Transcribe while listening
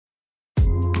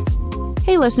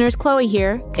Hey listeners, Chloe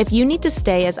here. If you need to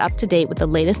stay as up to date with the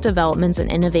latest developments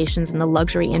and innovations in the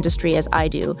luxury industry as I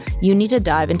do, you need to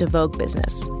dive into Vogue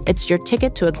Business. It's your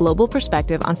ticket to a global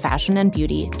perspective on fashion and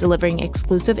beauty, delivering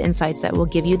exclusive insights that will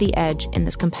give you the edge in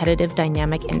this competitive,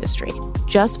 dynamic industry.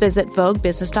 Just visit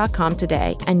VogueBusiness.com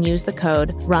today and use the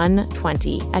code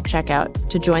RUN20 at checkout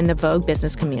to join the Vogue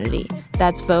Business community.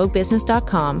 That's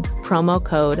VogueBusiness.com, promo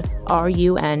code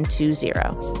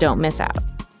RUN20. Don't miss out.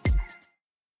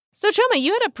 So, Choma,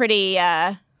 you had a pretty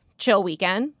chill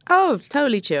weekend. Oh,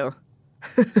 totally chill.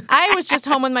 I was just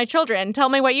home with my children. Tell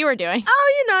me what you were doing.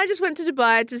 Oh, I just went to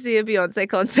Dubai to see a Beyonce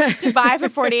concert. Dubai for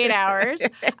 48 hours.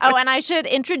 Oh, and I should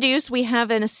introduce, we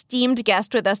have an esteemed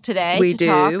guest with us today. We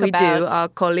do. Our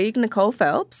colleague, Nicole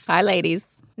Phelps. Hi,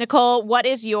 ladies. Nicole, what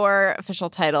is your official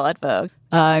title at Vogue?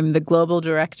 I'm the global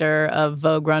director of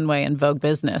Vogue Runway and Vogue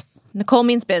Business. Nicole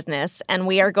means business, and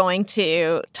we are going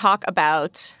to talk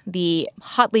about the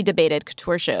hotly debated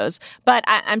couture shows. But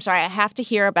I'm sorry, I have to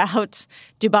hear about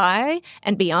Dubai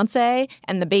and Beyonce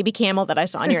and the baby camel that I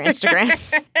saw on your Instagram.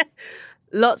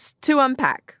 Lots to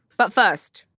unpack. But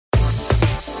first,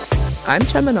 I'm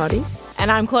Choma Noddy. And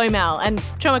I'm Chloe Mel. And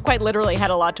Choma quite literally had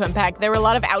a lot to unpack. There were a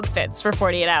lot of outfits for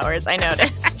 48 hours, I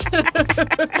noticed.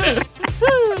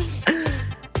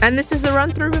 And this is the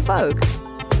run-through with Vogue.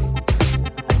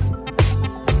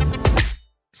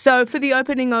 So for the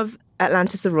opening of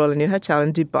Atlantis Aurora, a new hotel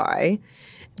in Dubai,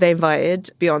 they invited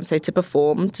Beyonce to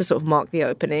perform to sort of mark the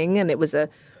opening. And it was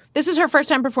This is her first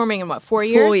time performing in, what, 4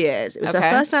 years? 4 years. It was her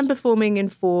first time performing in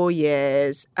 4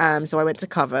 years. So I went to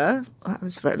cover. I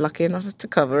was very lucky enough to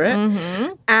cover it.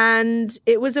 Mm-hmm. And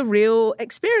it was a real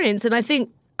experience. And I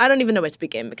don't even know where to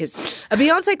begin because a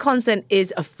Beyonce concert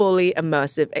is a fully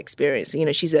immersive experience. You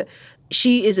know,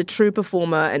 she is a true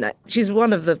performer, and she's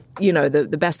one of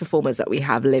the best performers that we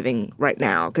have living right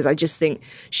now, because I just think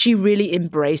she really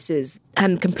embraces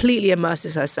and completely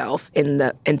immerses herself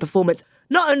in performance.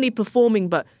 Not only performing,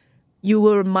 but you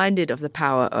were reminded of the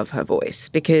power of her voice,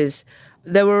 because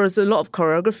there was a lot of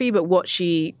choreography, but what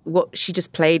she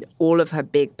just played all of her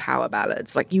big power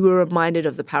ballads. Like, you were reminded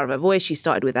of the power of her voice. She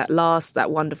started with that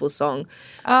wonderful song,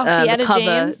 the Etta cover,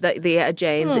 James. the Etta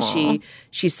James that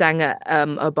she sang at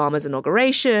Obama's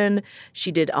inauguration.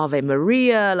 She did Ave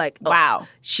Maria, wow.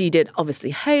 She did obviously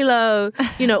Halo,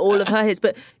 all of her hits.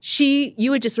 But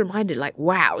you were just reminded, like,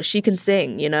 wow, she can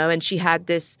sing, and she had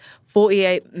this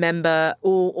 48-member,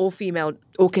 all-female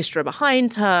orchestra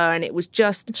behind her, and it was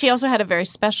just... She also had a very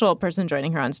special person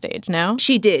joining her on stage, no?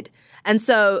 She did. And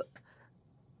so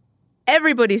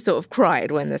everybody sort of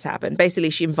cried when this happened. Basically,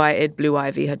 she invited Blue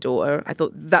Ivy, her daughter. I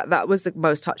thought that was the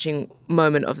most touching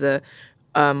moment of the...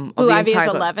 Blue Ivy is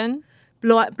 11?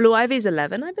 Blue Ivy is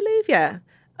 11, I believe, yeah.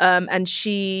 And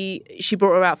she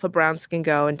brought her out for Brown Skin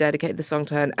Girl and dedicated the song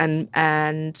to her.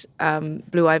 And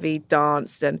Blue Ivy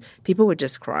danced, and people were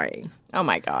just crying. Oh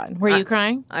my God! Were you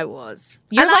crying? I was.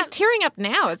 You're tearing up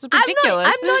now. It's ridiculous.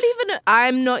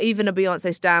 I'm not even a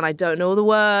Beyonce stan. I don't know the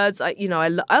words.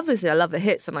 Obviously I love the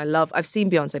hits, and I've seen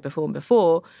Beyonce perform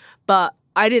before, but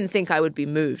I didn't think I would be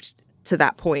moved to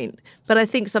that point. But I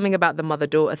think something about the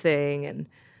mother-daughter thing and,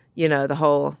 the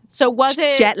whole... So was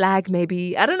it... jet lag,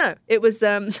 maybe? I don't know. It was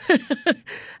a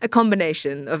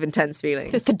combination of intense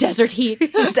feelings. The desert heat.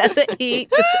 The desert heat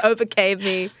just overcame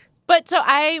me. But so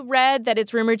I read that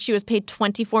it's rumored she was paid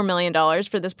 $24 million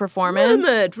for this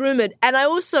performance. Rumored. And I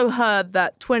also heard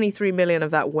that $23 million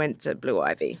of that went to Blue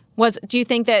Ivy. Do you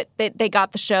think that they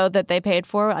got the show that they paid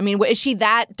for? I mean, is she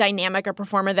that dynamic a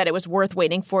performer that it was worth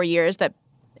waiting 4 years that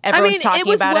everyone's talking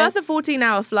about it? It was worth a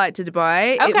 14-hour flight to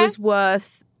Dubai. Okay. It was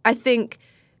worth, I think...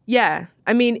 Yeah,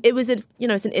 I mean, it was it's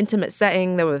an intimate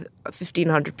setting. There were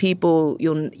 1,500 people.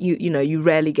 You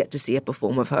rarely get to see a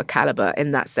performer of her caliber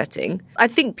in that setting. I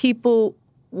think people,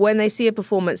 when they see a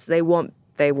performance, they want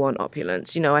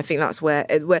opulence. I think that's where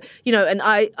and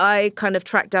I kind of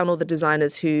tracked down all the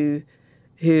designers who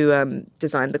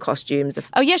designed the costumes.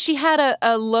 Oh, yeah, she had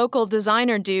a local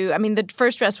designer do, the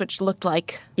first dress, which looked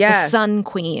like the Sun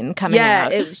Queen coming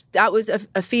out. Yeah, that was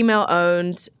a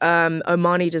female-owned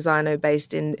Omani designer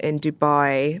based in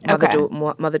Dubai,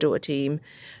 mother-daughter team,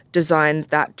 designed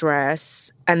that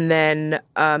dress. And then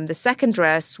the second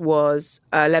dress was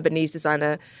a Lebanese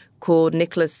designer called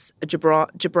Nicholas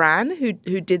Gibran,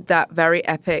 who did that very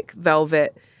epic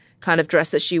velvet kind of dress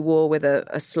that she wore with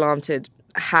a slanted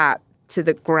hat to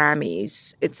the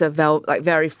Grammys. It's a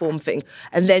very form-fitting.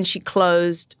 And then she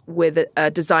closed with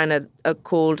a designer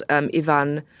called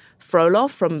Ivan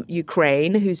Frolov from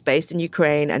Ukraine, who's based in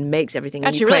Ukraine and makes everything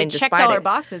in Ukraine. She really checked all her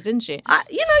boxes, didn't she?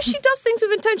 She does things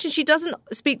with intention. She doesn't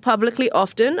speak publicly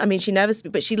often. She never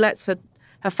speaks, but she lets her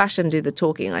fashion do the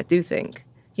talking, I do think.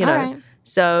 Right.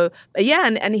 So, but yeah,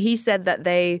 and he said that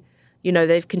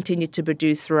they've continued to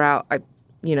produce throughout.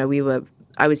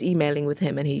 I was emailing with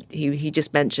him, and he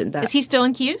just mentioned that. Is he still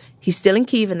in Kyiv? He's still in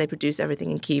Kyiv, and they produce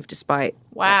everything in Kyiv despite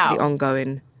the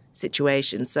ongoing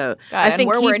situation. So I think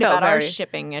we're worried about our very,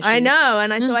 shipping issues. I know,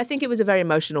 and so I think it was a very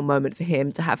emotional moment for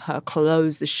him to have her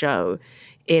close the show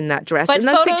in that dress. But and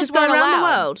those photos pictures going weren't around the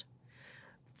allowed. world.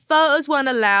 Photos weren't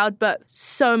allowed, but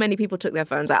so many people took their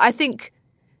phones out. I think,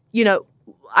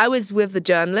 I was with the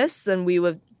journalists, and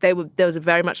there was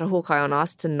very much a hawk eye on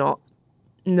us to not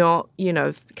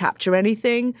capture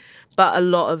anything. But a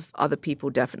lot of other people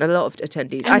definitely, a lot of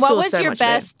attendees. And I what saw was so your much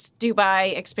best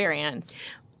Dubai experience?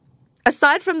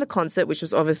 Aside from the concert, which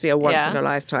was obviously a once in a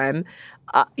lifetime,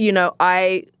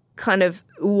 I kind of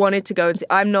wanted to go into.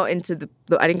 I'm not into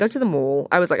I didn't go to the mall.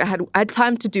 I was like, I had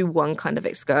time to do one kind of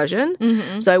excursion,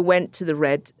 so I went to the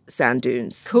red sand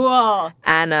dunes. Cool.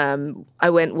 And I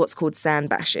went what's called sand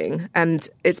bashing, and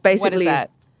it's basically What is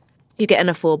that? You get in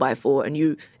a 4x4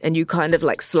 and you kind of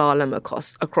like slalom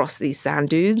across these sand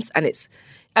dunes, and it's.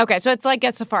 Okay, so it's like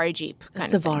a safari jeep.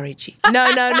 Safari jeep. No.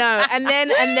 And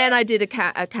then I did a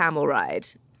camel ride.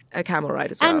 A camel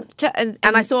ride as well. And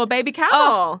I saw a baby camel.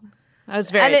 Oh, I was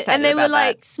very excited and they were about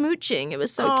like that. smooching. It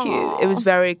was so cute. It was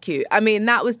very cute. I mean,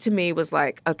 that was to me was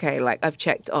like, okay, like I've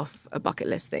checked off a bucket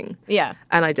list thing. Yeah.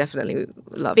 And I definitely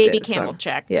loved it. Baby camel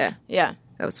check. Yeah. Yeah.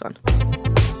 That was fun.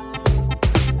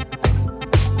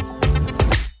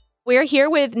 We're here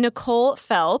with Nicole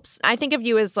Phelps. I think of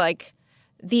you as like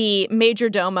the major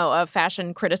domo of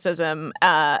fashion criticism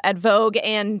at Vogue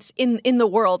and in the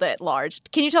world at large.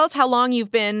 Can you tell us how long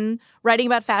you've been writing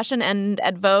about fashion and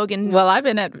at Vogue? And Well, I've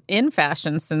been in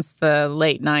fashion since the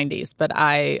late 90s, but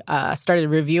I started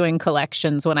reviewing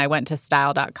collections when I went to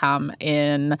Style.com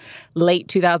in late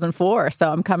 2004.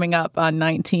 So I'm coming up on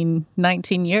 19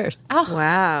 years. Oh.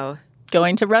 Wow.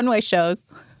 Going to runway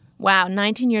shows. Wow,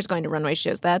 19 years going to runway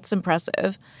shows. That's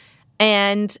impressive.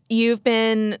 And you've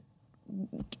been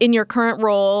in your current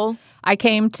role. I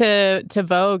came to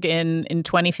Vogue in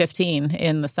 2015,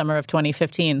 in the summer of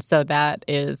 2015. So that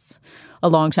is a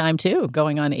long time, too,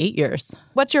 going on 8 years.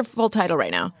 What's your full title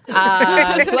right now?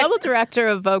 Global Director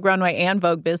of Vogue Runway and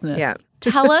Vogue Business. Yeah.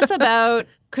 Tell us about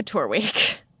Couture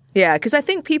Week. Yeah, because I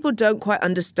think people don't quite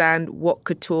understand what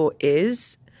couture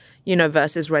is.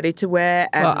 Versus ready to wear.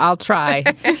 Well, I'll try,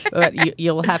 but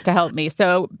you'll have to help me.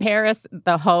 So Paris,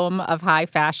 the home of high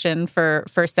fashion for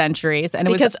centuries. And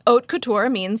because haute couture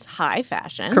means high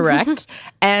fashion. Correct.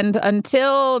 And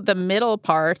until the middle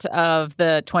part of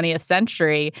the 20th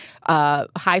century,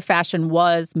 high fashion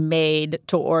was made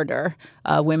to order.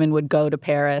 Women would go to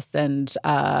Paris and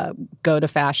go to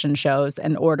fashion shows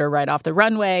and order right off the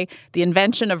runway. The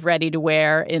invention of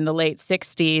ready-to-wear in the late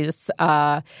 60s,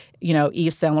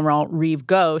 Yves Saint Laurent, Rive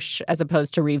Gauche, as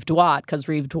opposed to Rive Droite, because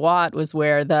Rive Droite was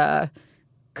where the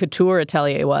couture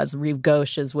atelier was. Rive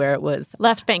Gauche is where it was.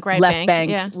 Left bank, right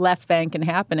bank. Yeah. Left bank and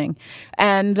happening.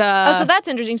 And so that's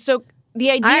interesting. So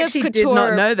the idea I actually of couture... did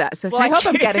not know that. So I hope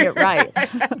I'm getting it right.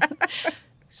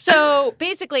 So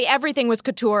basically everything was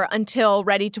couture until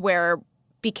ready-to-wear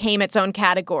became its own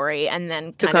category and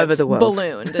then took over the world.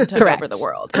 Ballooned and took Correct. over the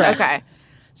world. Correct. Okay.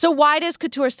 So why does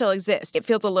couture still exist? It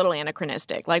feels a little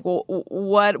anachronistic. Like,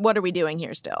 what are we doing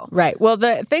here still? Right. Well,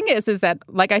 the thing is that,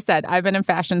 like I said, I've been in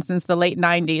fashion since the late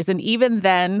 90s. And even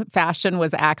then, fashion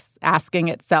was asking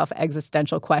itself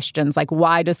existential questions like,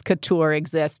 why does couture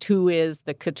exist? Who is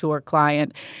the couture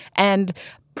client? And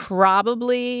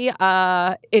probably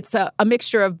it's a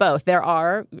mixture of both. There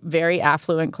are very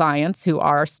affluent clients who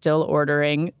are still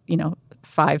ordering,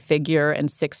 5-figure and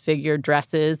 6-figure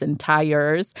dresses and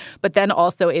tailleurs, but then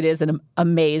also it is an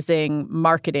amazing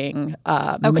marketing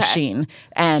machine.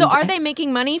 And so are they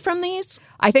making money from these?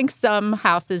 I think some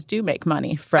houses do make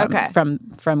money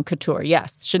from couture.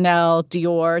 Yes, Chanel,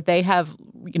 Dior, they have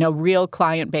real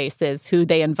client bases who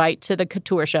they invite to the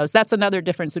couture shows. That's another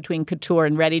difference between couture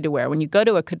and ready to wear. When you go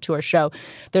to a couture show,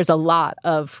 there's a lot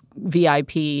of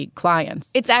VIP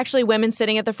clients. It's actually women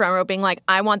sitting at the front row being like,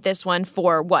 I want this one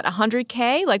for what,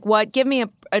 $100K? Like what? Give me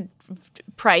a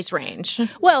price range.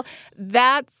 Well,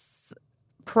 that's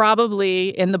probably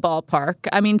in the ballpark.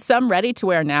 I mean, some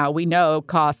ready-to-wear now we know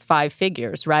costs 5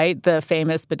 figures, right? The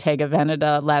famous Bottega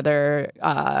Veneta leather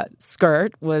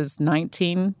skirt was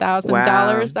 $19,000,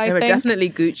 I think. There are definitely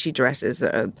Gucci dresses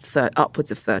that are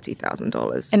upwards of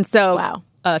 $30,000. And so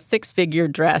a 6-figure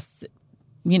dress,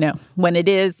 when it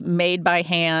is made by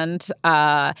hand,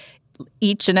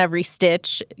 each and every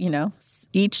stitch,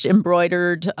 each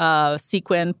embroidered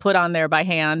sequin put on there by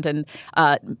hand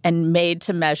and made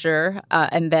to measure,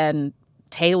 and then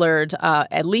tailored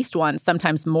at least once,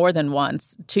 sometimes more than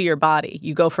once, to your body.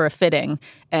 You go for a fitting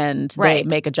and they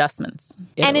make adjustments.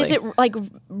 And is it like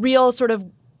real sort of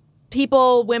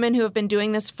people, women who have been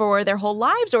doing this for their whole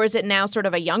lives, or is it now sort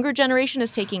of a younger generation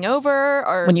is taking over?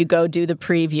 Or when you go do the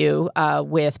preview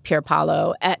with Pier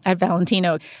Paolo at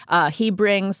Valentino, he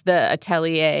brings the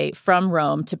atelier from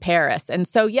Rome to Paris, and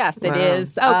so yes, it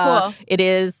is. Cool. It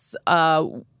is.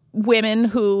 Women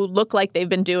who look like they've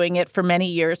been doing it for many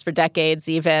years, for decades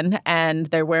even, and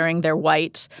they're wearing their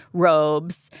white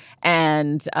robes,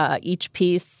 and each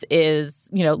piece is,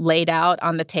 laid out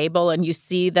on the table, and you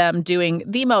see them doing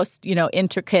the most,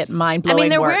 intricate, mind-blowing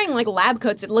they're work. wearing like lab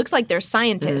coats. It looks like they're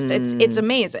scientists. It's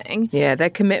amazing. Yeah, their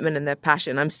commitment and their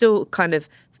passion. I'm still kind of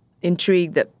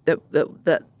intrigued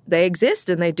that they exist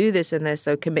and they do this and they're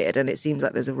so committed, and it seems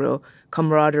like there's a real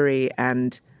camaraderie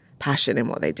and passion in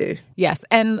what they do. Yes,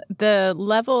 and the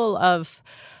level of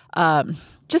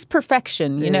just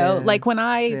perfection, like when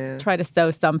I try to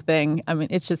sew something,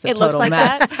 it's just a total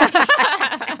mess.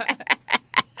 That.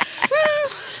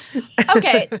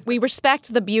 Okay, we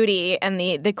respect the beauty and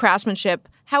the craftsmanship.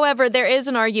 However, there is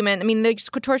an argument. The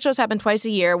couture shows happen twice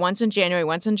a year, once in January,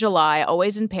 once in July,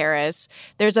 always in Paris.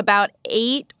 There's about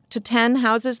 8 to 10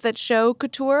 houses that show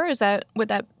couture. Would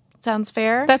that sounds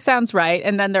fair? That sounds right.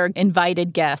 And then there are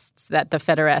invited guests that the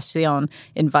Fédération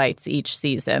invites each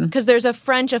season. Because there's a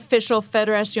French official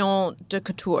Fédération de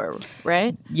Couture,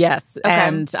 right? Yes. Okay.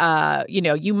 And,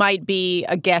 you might be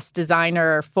a guest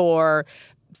designer for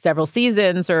several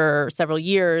seasons or several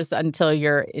years until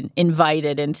you're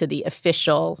invited into the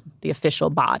official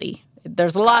body.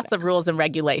 There's lots of rules and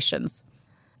regulations.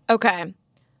 Okay.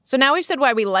 So now we've said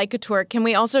why we like couture. Can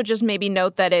we also just maybe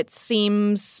note that it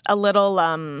seems a little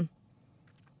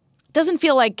doesn't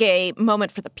feel like a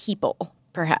moment for the people,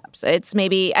 perhaps. It's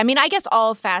maybe, I guess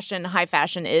all fashion, high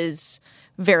fashion is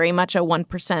very much a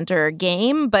 1%er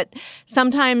game, but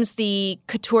sometimes the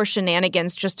couture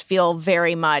shenanigans just feel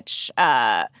very much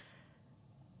a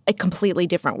completely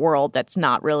different world that's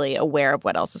not really aware of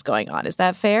what else is going on. Is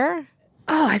that fair?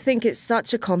 Oh, I think it's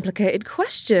such a complicated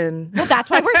question. Well, that's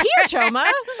why we're here,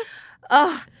 Choma.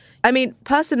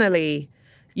 Personally,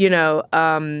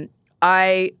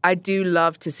 I do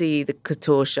love to see the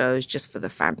couture shows just for the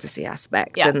fantasy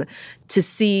aspect and to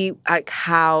see like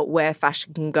where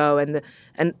fashion can go and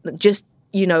just,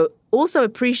 also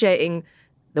appreciating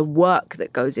the work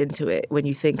that goes into it when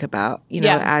you think about,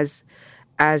 as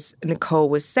Nicole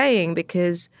was saying,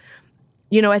 because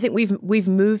I think we've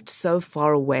moved so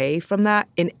far away from that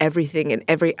in everything, in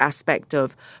every aspect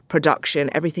of production.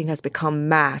 Everything has become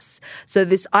mass. So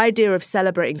this idea of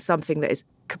celebrating something that is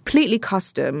completely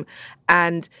custom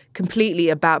and completely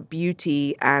about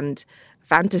beauty and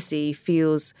fantasy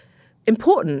feels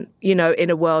important, in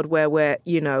a world where where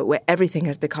everything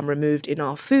has become removed in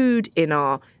our food, in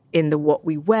the what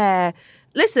we wear.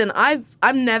 Listen, I'm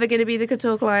never going to be the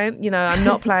couture client. I'm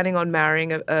not planning on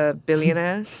marrying a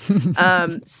billionaire.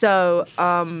 It's not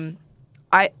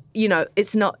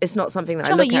something that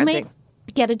I look at. You may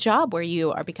get a job where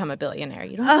you are become a billionaire.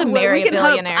 You don't have to marry a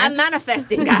billionaire. I'm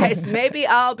manifesting, guys. Maybe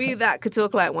I'll be that couture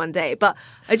client one day. But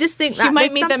I just think that you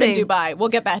might meet them in Dubai. We'll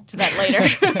get back to that later.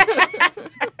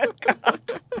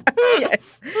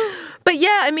 Yes, but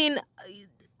yeah,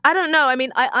 I don't know.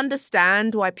 I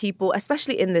understand why people,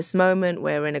 especially in this moment,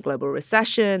 we're in a global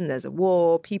recession, there's a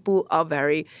war, people are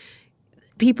very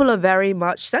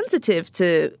much sensitive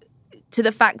to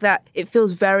the fact that it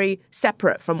feels very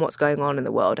separate from what's going on in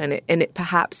the world. And it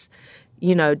perhaps,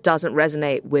 doesn't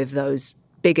resonate with those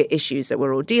bigger issues that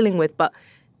we're all dealing with. But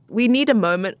we need a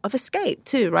moment of escape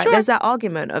too, right? Sure. There's that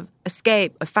argument of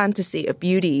escape, of fantasy, of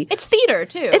beauty. It's theater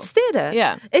too. It's theater.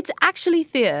 Yeah. It's actually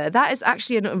theater. That is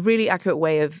actually a really accurate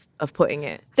way of putting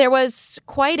it. There was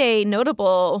quite a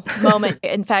notable moment.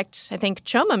 In fact, I think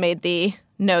Choma made the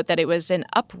note that it was an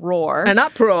uproar. An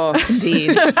uproar,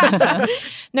 indeed.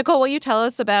 Nicole, will you tell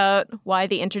us about why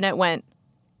the internet went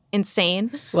insane?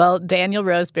 Well, Daniel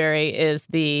Roseberry is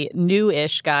the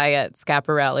new-ish guy at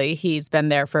Schiaparelli. He's been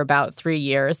there for about 3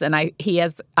 years, and he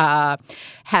has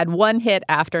had one hit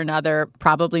after another,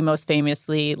 probably most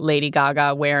famously Lady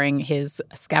Gaga wearing his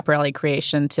Schiaparelli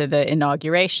creation to the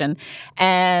inauguration.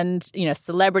 And,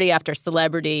 celebrity after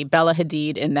celebrity, Bella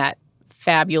Hadid in that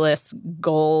fabulous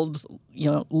gold,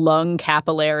 lung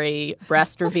capillary,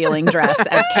 breast-revealing dress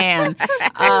at Cannes.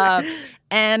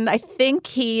 And I think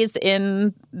he's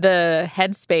in the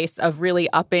headspace of really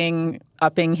upping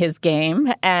his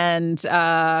game. And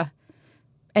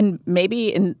and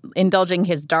maybe indulging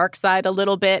his dark side a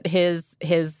little bit.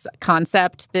 His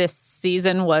concept this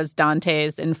season was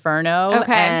Dante's Inferno,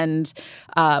 and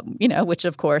which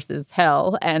of course is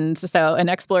hell, and so an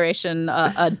exploration,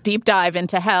 a deep dive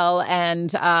into hell,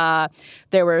 and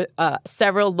there were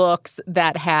several looks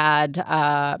that had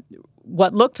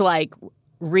what looked like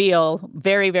real,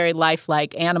 very, very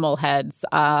lifelike animal heads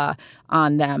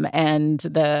on them, and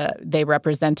they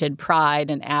represented pride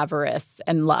and avarice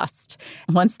and lust.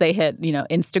 Once they hit,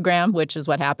 Instagram, which is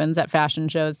what happens at fashion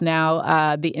shows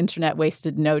now, the internet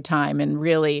wasted no time in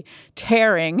really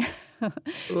tearing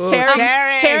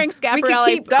Schiaparelli. We can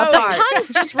keep going. The puns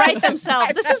just write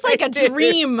themselves. This is like a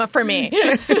dream for me.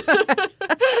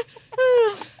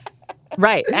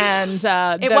 Right, and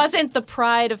it wasn't the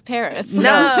pride of Paris.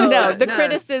 No. The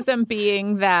criticism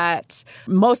being that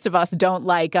most of us don't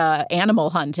like animal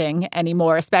hunting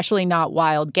anymore, especially not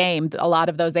wild game. A lot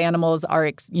of those animals are,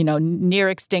 near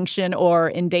extinction or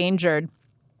endangered.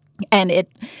 And it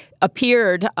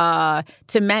appeared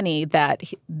to many that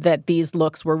these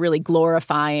looks were really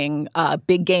glorifying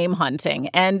big game hunting,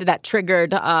 and that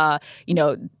triggered,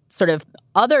 sort of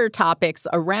other topics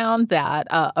around that,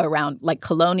 around like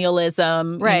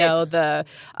colonialism, right. The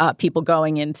people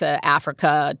going into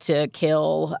Africa to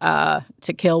kill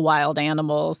wild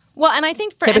animals. Well, and I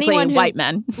think for typically anyone who white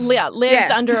men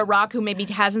lives under a rock who maybe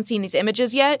hasn't seen these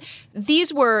images yet,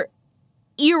 these were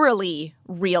eerily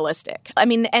realistic. I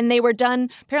mean, and they were done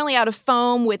apparently out of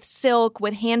foam with silk,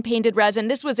 with hand-painted resin.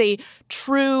 This was a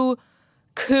true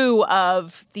coup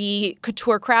of the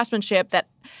couture craftsmanship that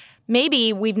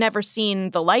maybe we've never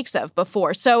seen the likes of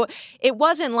before. So it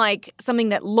wasn't like something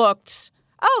that looked,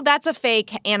 oh, that's a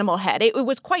fake animal head. It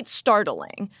was quite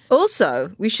startling.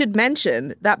 Also, we should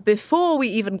mention that before we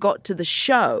even got to the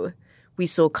show, we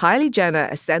saw Kylie Jenner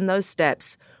ascend those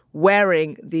steps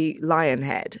wearing the lion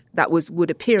head that would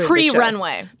appear in the show.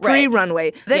 Pre-runway.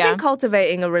 Pre-runway. They've been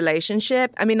cultivating a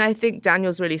relationship. I mean, I think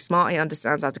Daniel's really smart. He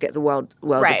understands how to get the world's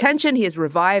attention. He has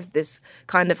revived this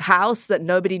kind of house that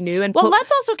nobody knew. And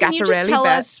let's also, can you just tell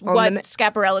us what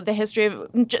Schiaparelli, the history of,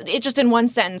 it just in one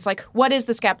sentence, like, what is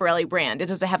the Schiaparelli brand?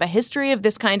 Does it have a history of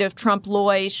this kind of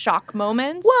trompe-l'oeil shock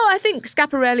moments? Well, I think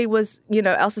Schiaparelli was,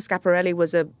 Elsa Schiaparelli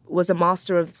was a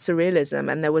master of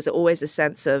surrealism, and there was always a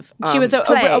sense of she was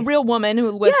a real woman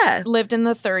who lived in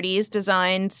the 30s,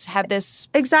 designed, had this...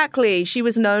 Exactly. She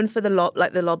was known for the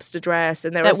lobster dress.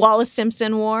 And that Wallace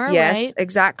Simpson wore, yes, right?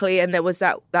 Exactly. And there was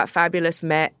that fabulous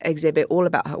Met exhibit all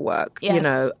about her work,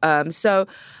 So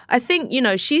I think,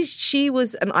 she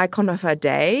was an icon of her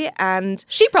day, and...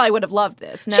 She probably would have loved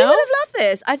this, no? She would have loved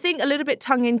this. I think a little bit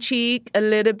tongue-in-cheek, a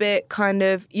little bit kind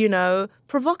of,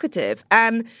 provocative.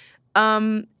 And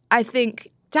I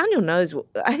think Daniel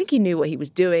I think he knew what he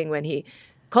was doing when he...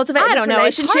 cultivated this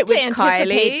relationship with Kylie. It's hard to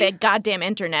anticipate the goddamn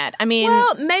internet. I mean...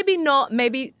 Well, maybe not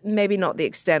the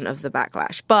extent of the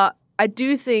backlash. But I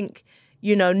do think,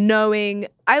 knowing...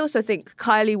 I also think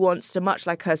Kylie wants to, much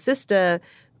like her sister,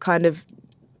 kind of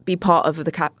be part of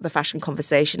the fashion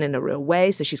conversation in a real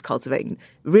way. So she's cultivating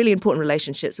really important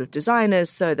relationships with designers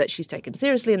so that she's taken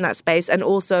seriously in that space, and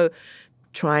also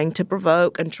trying to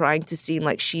provoke and trying to seem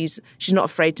like she's not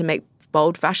afraid to make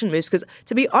bold fashion moves. Because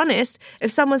to be honest,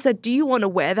 if someone said, do you want to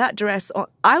wear that dress?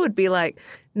 I would be like,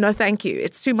 no, thank you.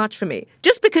 It's too much for me.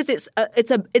 Just because it's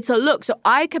a look. So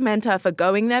I commend her for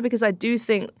going there, because I do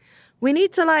think we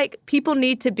need to people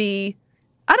need to be,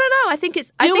 I don't know. I think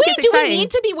it's exciting. Do we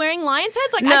need to be wearing lion's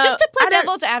heads? Just to play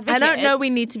devil's advocate. I don't know we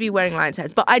need to be wearing lion's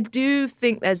heads, but I do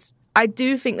think there's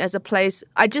a place.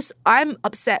 I'm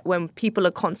upset when people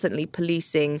are constantly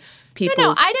policing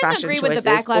people's fashion choices with the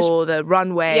backlash. Or the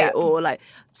runway or like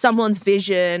someone's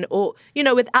vision, or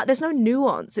there's no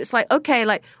nuance. It's like, okay,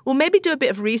 well, maybe do a bit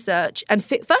of research and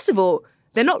first of all,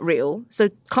 they're not real, so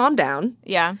calm down.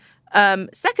 Yeah.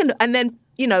 Second, and then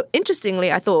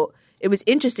interestingly, I thought it was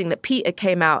interesting that PETA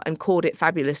came out and called it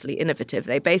fabulously innovative.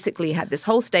 They basically had this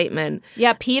whole statement.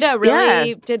 Yeah, PETA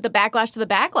really did the backlash to the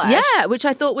backlash. Yeah, which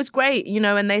I thought was great,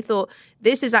 and they thought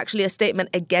this is actually a statement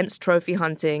against trophy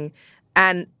hunting,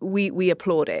 and we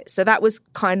applaud it. So that was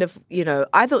kind of,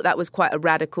 I thought that was quite a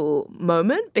radical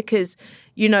moment, because,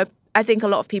 I think a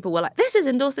lot of people were like, this is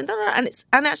endorsing,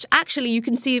 and actually you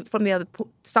can see it from the other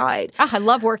side. I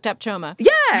love worked up Choma.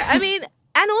 Yeah, I mean,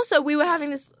 and also we were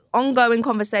having this ongoing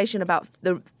conversation about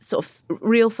the sort of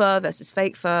real fur versus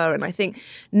fake fur. And I think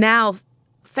now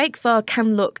fake fur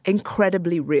can look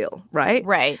incredibly real, right?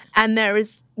 Right. And there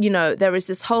is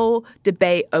this whole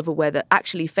debate over whether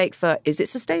actually fake fur, is it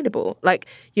sustainable?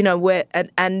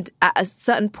 And at a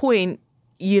certain point,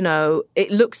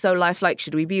 it looks so lifelike.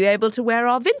 Should we be able to wear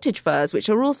our vintage furs, which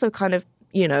are also kind of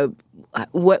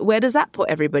where does that put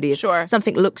everybody? If Sure.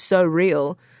 something looks so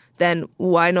real, then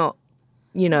why not,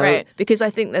 Right. Because I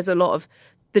think there's a lot of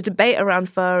the debate around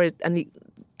fur and the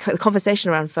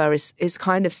conversation around fur is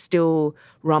kind of still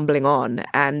rumbling on.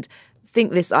 And I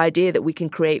think this idea that we can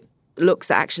create looks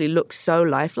that actually look so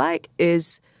lifelike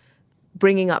is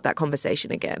bringing up that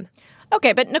conversation again.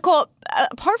 Okay, but Nicole,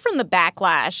 apart from the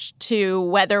backlash to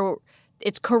whether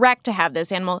it's correct to have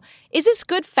this animal, is this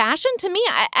good fashion? To me,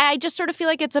 I just sort of feel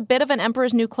like it's a bit of an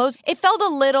Emperor's New Clothes. It felt a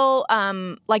little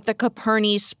like the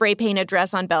Coperni's spray painted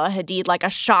dress on Bella Hadid, like a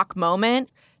shock moment.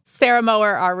 Sarah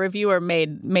Mower, our reviewer,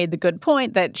 made the good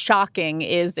point that shocking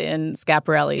is in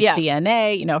Schiaparelli's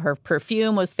DNA. Her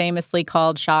perfume was famously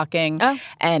called Shocking,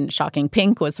 and Shocking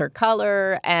Pink was her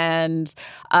color. And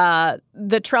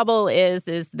the trouble is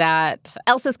that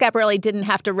Elsa Schiaparelli didn't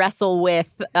have to wrestle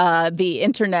with the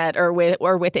internet or with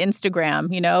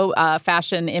Instagram.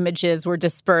 Fashion images were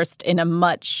dispersed in a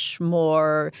much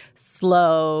more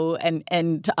slow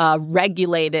and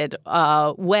regulated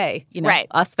way. Right.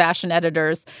 Us fashion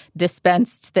editors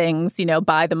dispensed things,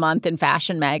 by the month in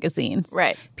fashion magazines.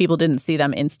 Right. People didn't see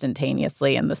them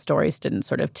instantaneously, and the stories didn't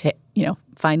sort of,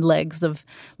 find legs of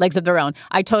their own.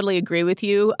 I totally agree with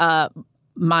you.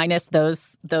 Minus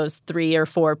those 3 or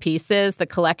 4 pieces, the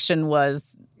collection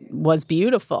was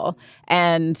beautiful,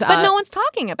 but no one's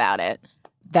talking about it.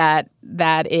 That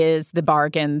is the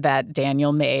bargain that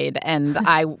Daniel made, and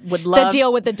I would love the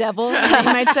deal with the devil, you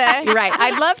might say. Right.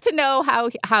 I'd love to know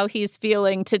how he's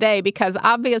feeling today, because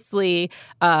obviously,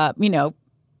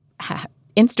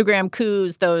 Instagram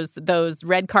coups, those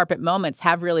red carpet moments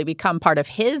have really become part of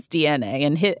his DNA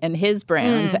and his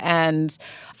brand. And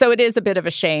so it is a bit of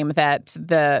a shame that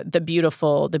the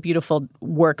beautiful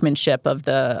workmanship of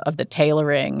the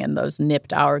tailoring and those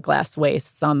nipped hourglass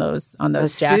waists on those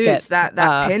jackets. Suits, that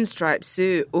pinstripe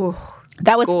suit. Ooh,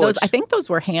 that was gorge. those. I think those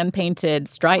were hand painted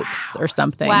stripes or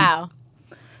something. Wow.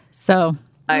 So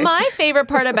my favorite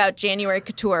part about January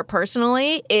Couture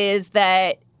personally is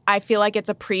that I feel like it's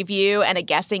a preview and a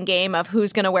guessing game of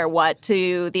who's going to wear what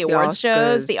to the awards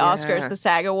shows, the Oscars, the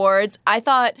SAG Awards. I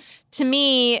thought, to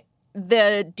me,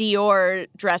 the Dior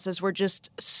dresses were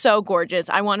just so gorgeous.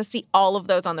 I want to see all of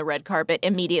those on the red carpet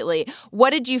immediately.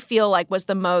 What did you feel like what's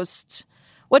the most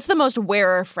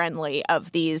wearer-friendly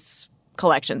of these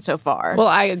collection so far? Well,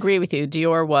 I agree with you.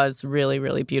 Dior was really,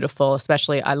 really beautiful.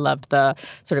 Especially, I loved the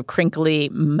sort of crinkly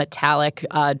metallic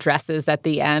dresses at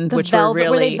the end, which velvet,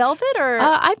 were really. Were they velvet or?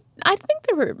 I think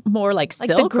they were more like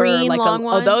silk, the green or like long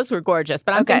ones? Oh, those were gorgeous.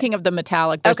 But I'm thinking of the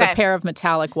metallic. There's a pair of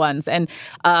metallic ones, and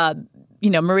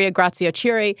Maria Grazia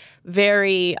Chiuri,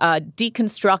 very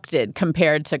deconstructed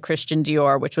compared to Christian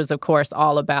Dior, which was, of course,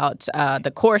 all about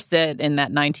the corset in that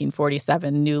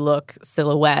 1947 New Look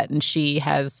silhouette. And she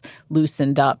has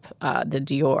loosened up the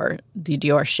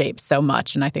Dior shape so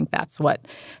much. And I think that's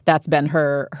been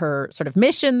her sort of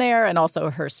mission there, and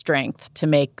also her strength to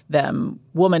make them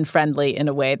woman-friendly in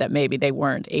a way that maybe they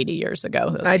weren't 80 years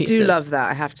ago. I do love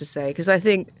that, I have to say, because I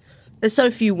think there's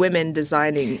so few women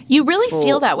designing. You really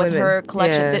feel that with women. her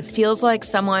collections. Yeah. It feels like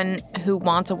someone who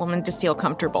wants a woman to feel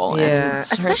comfortable. Yeah, and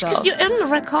especially because you're on the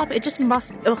red carpet. It just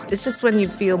must. It's just when you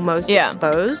feel most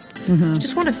exposed. Mm-hmm. You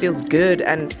just want to feel good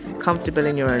and comfortable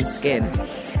in your own skin.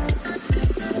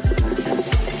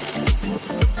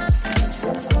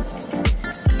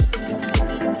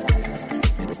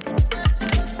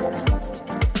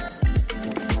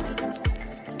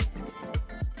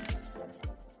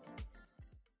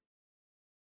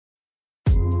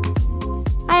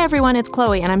 Hi everyone, it's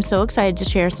Chloe, and I'm so excited to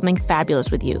share something fabulous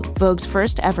with you. Vogue's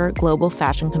first ever global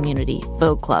fashion community,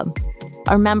 Vogue Club.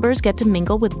 Our members get to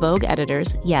mingle with Vogue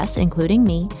editors, yes, including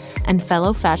me, and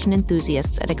fellow fashion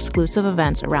enthusiasts at exclusive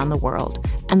events around the world.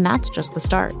 And that's just the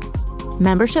start.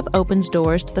 Membership opens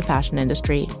doors to the fashion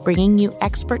industry, bringing you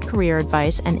expert career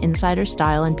advice and insider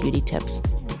style and beauty tips.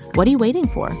 What are you waiting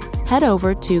for? Head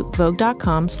over to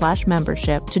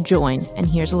Vogue.com/membership to join, and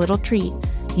here's a little treat.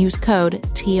 Use code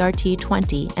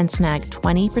TRT20 and snag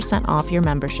 20% off your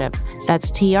membership.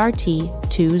 That's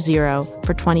TRT20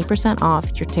 for 20%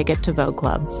 off your ticket to Vogue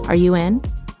Club. Are you in?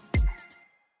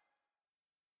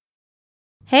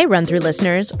 Hey, Run-Through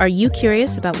listeners. Are you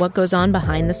curious about what goes on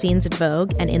behind the scenes at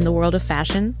Vogue and in the world of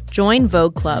fashion? Join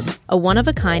Vogue Club, a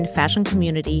one-of-a-kind fashion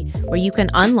community where you can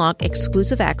unlock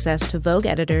exclusive access to Vogue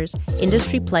editors,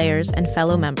 industry players, and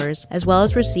fellow members, as well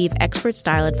as receive expert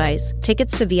style advice,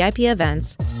 tickets to VIP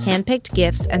events, handpicked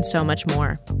gifts, and so much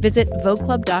more. Visit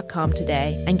VogueClub.com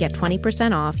today and get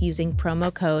 20% off using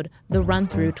promo code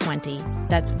TheRunThrough20.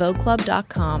 That's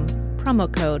VogueClub.com,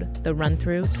 promo code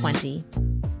TheRunThrough20.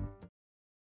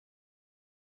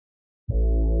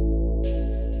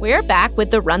 We're back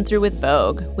with the Run Through with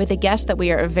Vogue with a guest that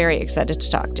we are very excited to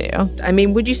talk to. I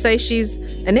mean, would you say she's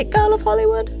an it girl of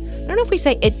Hollywood? I don't know if we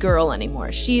say it girl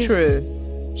anymore.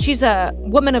 True. She's a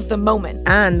woman of the moment.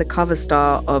 And the cover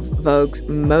star of Vogue's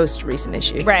most recent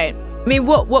issue. Right. I mean,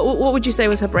 what would you say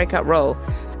was her breakout role?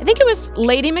 I think it was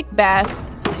Lady Macbeth.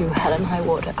 Through hell and high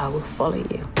water, I will follow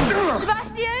you.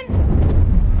 Sebastian!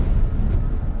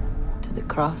 To the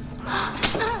cross.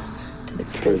 To the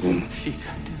prison. She's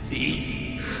a disease.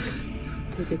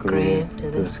 To the grave, to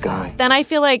the sky. Then I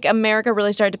feel like America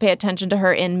really started to pay attention to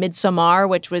her in Midsommar,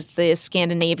 which was the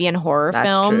Scandinavian horror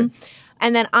film. True.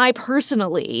 And then I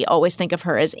personally always think of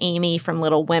her as Amy from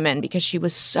Little Women because she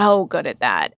was so good at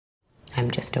that.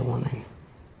 I'm just a woman.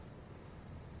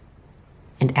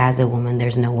 And as a woman,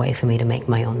 there's no way for me to make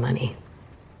my own money.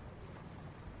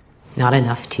 Not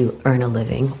enough to earn a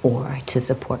living or to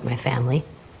support my family.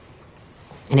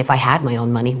 And if I had my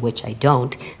own money, which I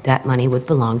don't, that money would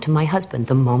belong to my husband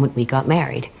the moment we got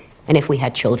married. And if we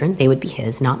had children, they would be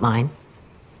his, not mine.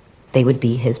 They would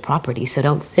be his property. So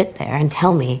don't sit there and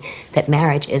tell me that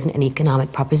marriage isn't an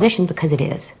economic proposition, because it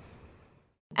is.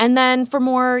 And then for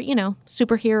more,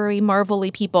 superhero-y,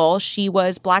 Marvel-y people, she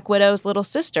was Black Widow's little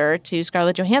sister to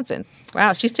Scarlett Johansson.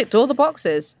 Wow, she's ticked all the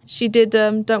boxes. She did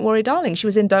Don't Worry, Darling. She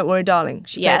was in Don't Worry, Darling.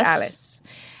 She played Alice.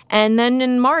 And then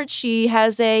in March, she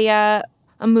has a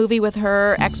movie with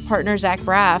her ex-partner, Zach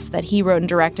Braff, that he wrote and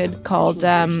directed called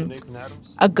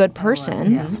A Good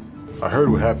Person. I heard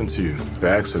what happened to you, the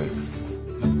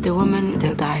accident. The woman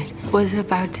that died was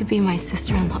about to be my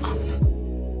sister-in-law.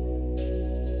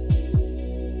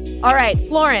 All right,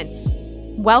 Florence,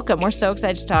 welcome. We're so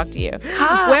excited to talk to you.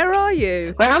 Where are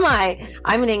you? Where am I?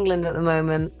 I'm in England at the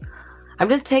moment. I'm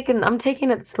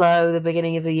taking it slow, the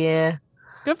beginning of the year.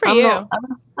 Good for you.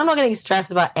 I'm not getting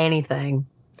stressed about anything.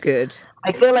 Good.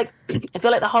 I feel like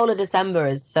the whole of December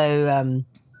is so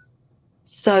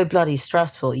bloody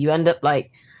stressful. You end up like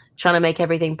trying to make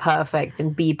everything perfect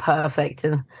and be perfect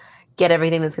and get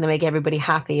everything that's going to make everybody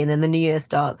happy. And then the new year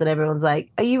starts and everyone's like,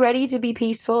 are you ready to be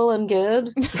peaceful and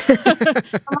good? I'm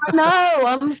like, no,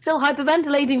 I'm still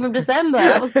hyperventilating from December.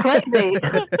 That was crazy.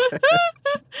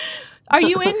 Are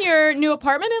you in your new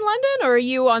apartment in London, or are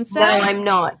you on set? No, I'm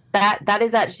not. That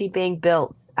is actually being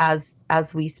built as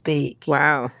we speak.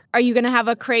 Wow. Are you going to have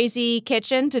a crazy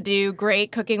kitchen to do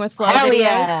great cooking with Flo Hell videos?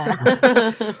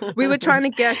 yeah. We were trying to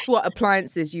guess what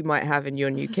appliances you might have in your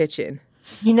new kitchen.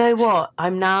 You know what?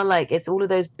 I'm now like, it's all of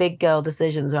those big girl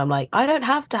decisions where I'm like, I don't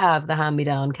have to have the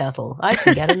hand-me-down kettle. I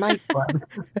can get a nice one.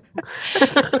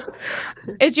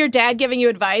 Is your dad giving you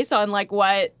advice on like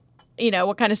what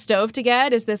kind of stove to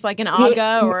get? Is this like an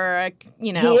Aga or He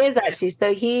is actually.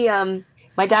 So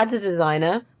my dad's a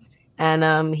designer,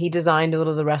 and he designed all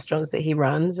of the restaurants that he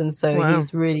runs, and so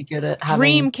he's really good at having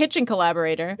dream kitchen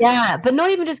collaborator. Yeah, but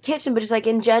not even just kitchen, but just like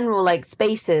in general, like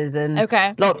spaces and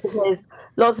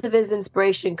lots of his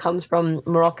inspiration comes from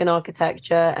Moroccan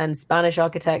architecture and Spanish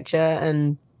architecture,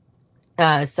 and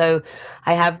so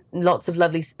I have lots of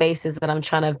lovely spaces that I'm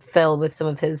trying to fill with some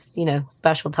of his,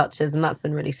 special touches, and that's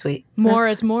been really sweet. More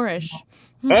is more-ish.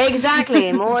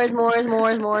 Exactly. More is more is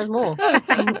more is more is more.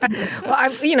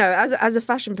 Well, as a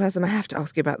fashion person, I have to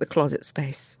ask you about the closet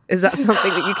space. Is that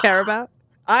something that you care about?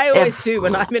 I always do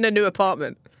when I'm in a new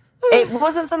apartment. It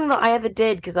wasn't something that I ever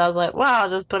did because I was like, wow, I'll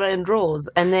just put it in drawers.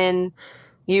 And then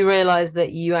you realize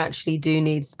that you actually do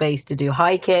need space to do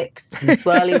high kicks and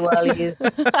swirly whirlies.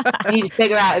 You need to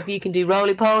figure out if you can do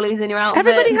roly polies in your outfit.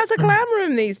 Everybody has a glam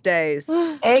room these days.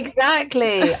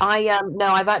 Exactly.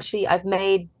 I've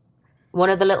made one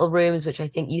of the little rooms, which I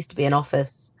think used to be an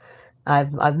office.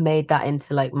 I've made that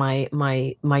into like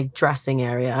my dressing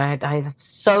area. I have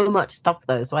so much stuff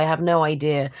though, so I have no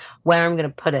idea where I'm going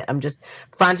to put it. I'm just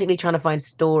frantically trying to find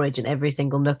storage in every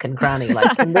single nook and cranny.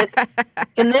 Like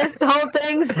in this whole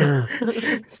things.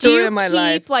 Story of my life.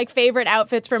 Do you keep like favorite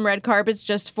outfits from red carpets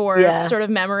just for sort of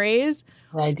memories?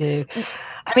 I do.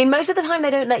 I mean, most of the time they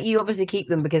don't let you obviously keep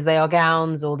them because they are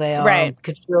gowns or they are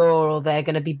couture or they're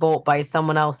going to be bought by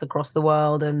someone else across the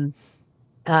world. And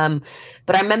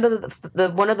but I remember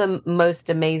that one of the most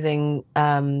amazing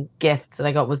gifts that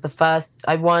I got was the first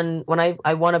I won when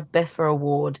I won a BIFA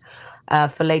award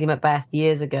for Lady Macbeth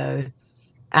years ago,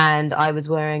 and I was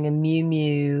wearing a Miu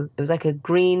Miu. It was like a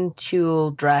green tulle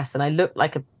dress, and I looked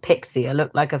like a pixie. I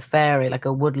looked like a fairy, like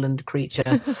a woodland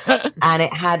creature, and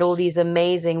it had all these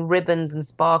amazing ribbons and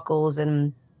sparkles,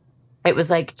 and it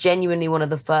was like genuinely one of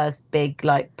the first big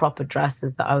like proper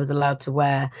dresses that I was allowed to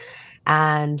wear.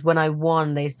 And when I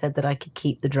won, they said that I could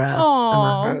keep the dress.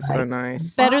 Oh, that's so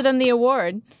nice. Better than the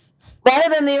award.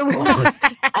 Better than the award.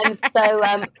 And so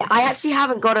I actually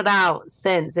haven't got it out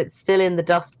since. It's still in the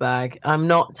dust bag. I'm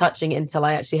not touching it until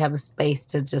I actually have a space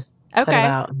to just put it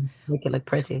out and make it look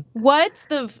pretty. What's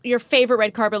your favorite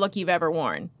red carpet look you've ever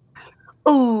worn?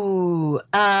 Ooh,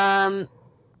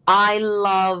 I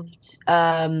loved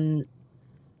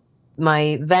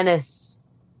my Venice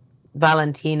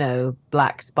Valentino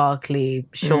black sparkly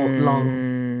short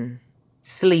long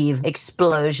sleeve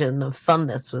explosion of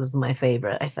funness was my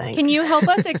favorite, I think. Can you help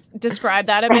us describe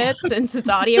that a bit since it's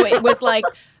audio? It was like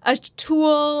a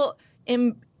tulle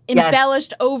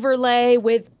embellished overlay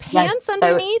with pants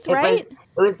underneath, right? It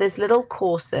was this little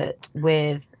corset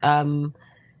with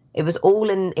it was all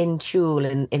in tulle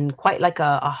and in quite like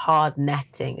a hard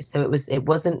netting. So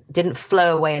didn't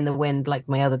flow away in the wind like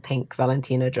my other pink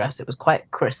Valentino dress. It was quite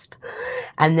crisp.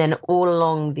 And then all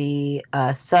along the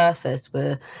surface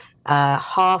were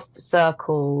half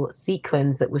circle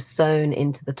sequins that were sewn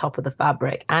into the top of the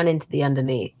fabric and into the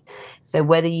underneath. So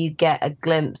whether you get a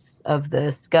glimpse of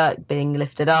the skirt being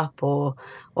lifted up or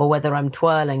whether I'm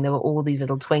twirling, there were all these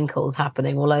little twinkles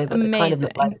happening all over. Amazing. That kind of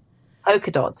looked like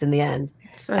polka dots in the end.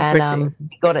 So pretty.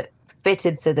 We got it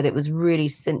fitted so that it was really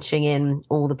cinching in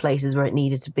all the places where it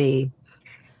needed to be.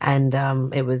 And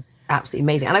it was absolutely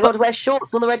amazing. And I got to wear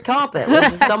shorts on the red carpet, which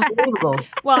is unbelievable.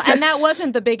 Well, and that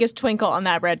wasn't the biggest twinkle on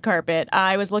that red carpet.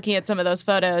 I was looking at some of those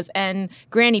photos, and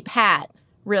Granny Pat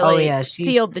really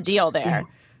sealed the deal there.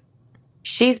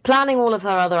 She's planning all of her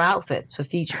other outfits for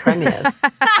future premieres.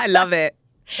 I love it.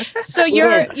 So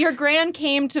your gran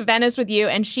came to Venice with you,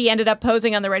 and she ended up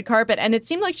posing on the red carpet, and it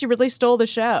seemed like she really stole the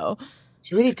show.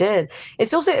 She really did.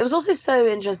 It was also so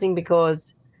interesting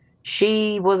because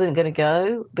she wasn't going to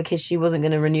go because she wasn't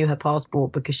going to renew her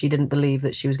passport because she didn't believe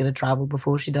that she was going to travel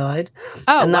before she died.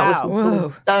 Oh, and that wow.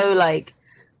 was so like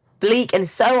bleak and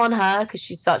so on her because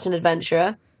she's such an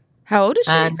adventurer. How old is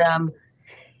she? And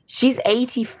she's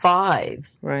 85.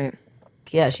 Right.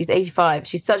 Yeah, she's 85.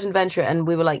 She's such an adventurer. And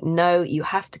we were like, no, you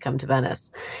have to come to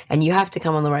Venice and you have to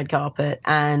come on the red carpet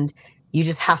and you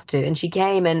just have to. And she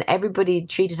came and everybody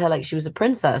treated her like she was a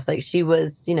princess. Like she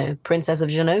was, Princess of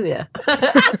Genovia.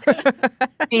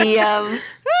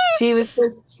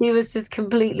 She was just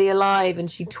completely alive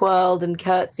and she twirled and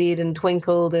curtsied and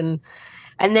twinkled. And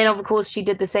then, of course, she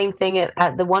did the same thing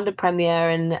at the Wonder premiere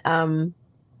in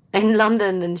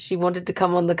London, and she wanted to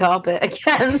come on the carpet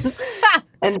again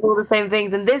and all the same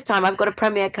things. And this time I've got a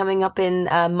premiere coming up in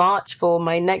March for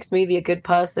my next movie, A Good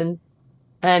Person.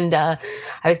 And I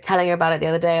was telling her about it the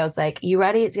other day. I was like, you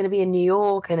ready? It's going to be in New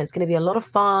York and it's going to be a lot of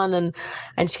fun.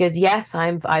 And she goes, yes,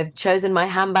 I've chosen my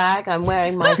handbag. I'm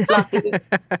wearing my fluffy,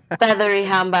 feathery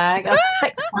handbag. I was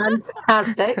like,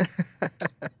 fantastic.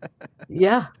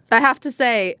 Yeah. I have to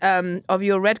say, of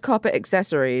your red carpet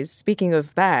accessories, speaking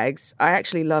of bags, I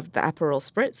actually loved the Aperol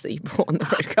Spritz that you brought on the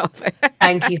red carpet.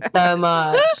 Thank you so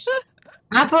much.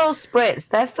 Aperol Spritz,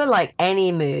 they're for like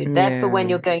any mood. They're for when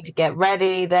you're going to get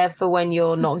ready. They're for when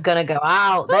you're not going to go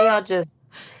out. They're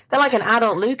like an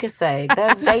adult Lucozade.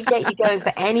 They get you going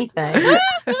for anything.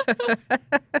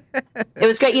 It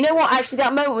was great. You know what? Actually,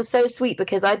 that moment was so sweet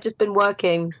because I'd just been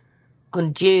working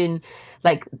on June,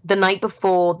 like the night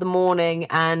before the morning,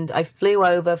 and I flew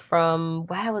over from,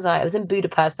 where was I? I was in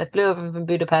Budapest. I flew over from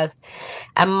Budapest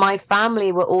and my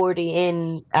family were already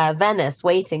in Venice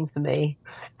waiting for me.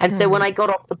 And so when I got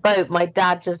off the boat, my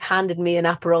dad just handed me an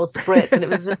Aperol Spritz and it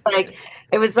was just like,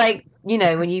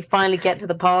 when you finally get to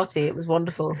the party, it was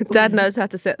wonderful. Dad knows how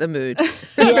to set the mood.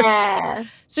 Yeah.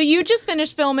 So you just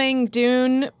finished filming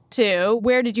Dune 2.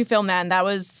 Where did you film that? And that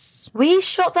was... We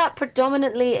shot that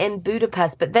predominantly in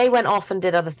Budapest, but they went off and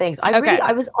did other things. I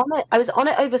was on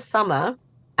it over summer,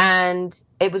 and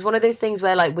it was one of those things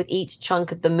where, like, with each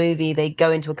chunk of the movie, they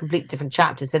go into a completely different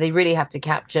chapter. So they really have to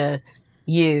capture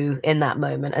you in that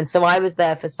moment. And so I was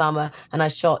there for summer, and I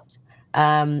shot,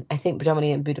 I think,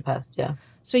 predominantly in Budapest. Yeah.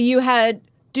 So you had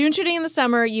Dune shooting in the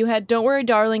summer. You had Don't Worry,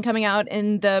 Darling coming out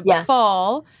in the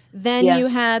fall. Then you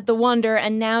had The Wonder,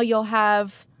 and now you'll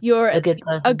have A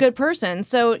Good Person.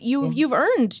 So you've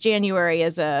earned January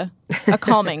as a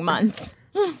calming month.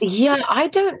 Yeah, I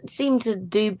don't seem to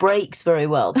do breaks very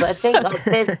well, but I think like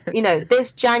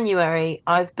this January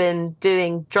I've been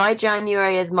doing dry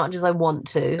January as much as I want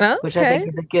to, which I think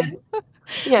is a good,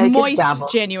 moist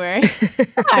January.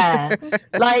 Yeah.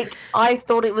 Like I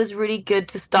thought it was really good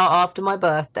to start after my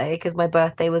birthday because my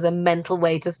birthday was a mental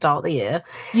way to start the year.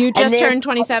 You just turned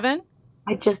 27?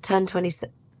 I just turned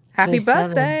 27. Happy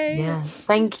birthday. Yeah,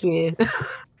 thank you.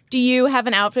 Do you have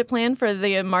an outfit plan for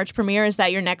the March premiere? Is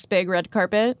that your next big red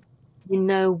carpet? You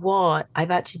know what?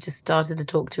 I've actually just started to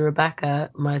talk to Rebecca,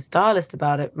 my stylist,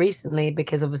 about it recently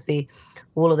because obviously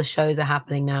all of the shows are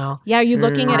happening now. Yeah, are you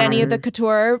looking at any of the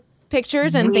couture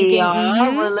pictures and thinking,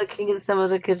 we're looking at some of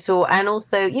the couture, and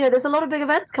also, there's a lot of big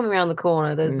events coming around the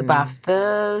corner. There's the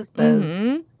BAFTAs,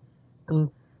 there's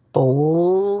some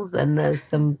balls, and there's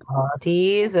some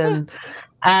parties, and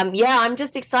I'm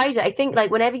just excited. I think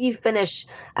like whenever you finish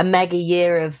a mega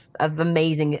year of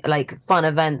amazing, like fun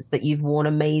events that you've worn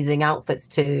amazing outfits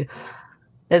to,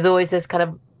 there's always this kind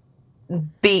of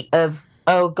beat of,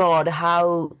 oh God,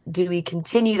 how do we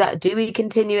continue that? Do we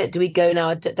continue it? Do we go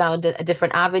now down a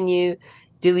different avenue?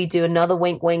 Do we do another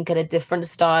wink wink at a different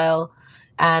style?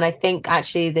 And I think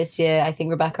actually this year, I think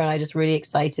Rebecca and I are just really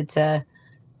excited to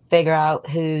figure out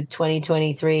who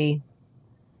 2023.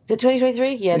 Is it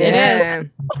 2023? Yeah, it is.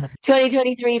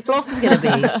 2023 Floss is going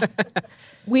to be.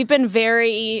 We've been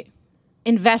very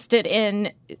invested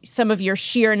in some of your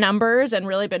sheer numbers and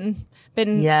really been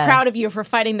proud of you for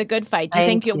fighting the good fight. Do you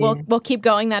think we'll keep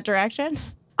going that direction?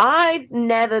 I've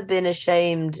never been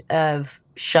ashamed of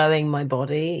showing my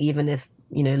body, even if,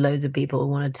 loads of people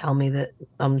want to tell me that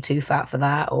I'm too fat for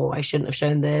that, or I shouldn't have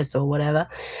shown this or whatever.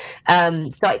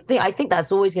 So I think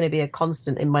that's always going to be a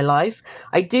constant in my life.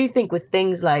 I do think with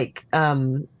things like,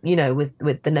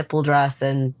 with the nipple dress,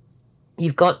 and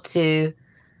you've got to,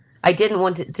 I didn't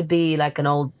want it to be like an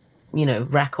old,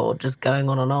 record just going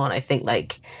on and on. I think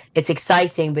like it's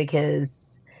exciting because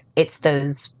it's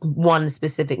those one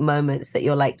specific moments that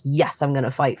you're like, yes, I'm going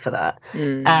to fight for that.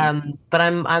 But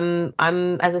I'm,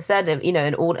 as I said, in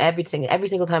every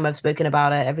single time I've spoken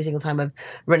about it, every single time I've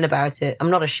written about it, I'm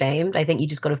not ashamed. I think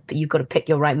you've got to pick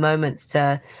your right moments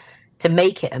to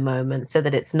make it a moment so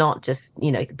that it's not just,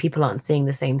 people aren't seeing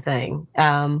the same thing.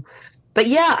 But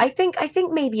yeah, I think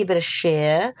maybe a bit of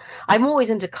sheer. I'm always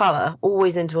into color,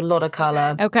 always into a lot of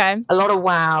color. Okay. A lot of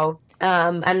wow.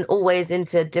 And always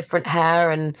into different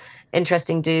hair and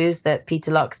interesting do's that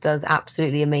Peter Lux does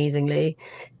absolutely amazingly.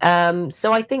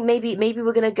 So I think maybe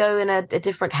we're going to go in a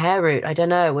different hair route. I don't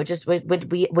know.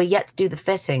 We're yet to do the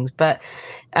fittings, but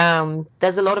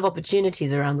there's a lot of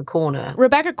opportunities around the corner.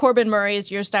 Rebecca Corbin Murray is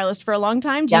your stylist for a long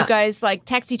time. Do you guys like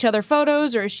text each other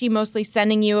photos, or is she mostly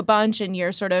sending you a bunch and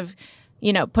you're sort of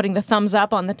putting the thumbs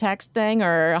up on the text thing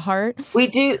or a heart? We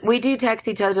do text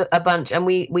each other a bunch, and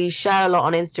we share a lot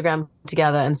on Instagram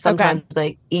together, and sometimes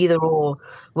like either or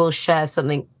will share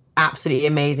something absolutely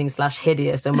amazing /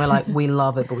 hideous, and we're like, we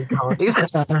love it, but we can't do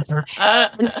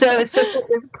that. And so it's just like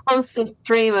this constant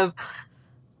stream of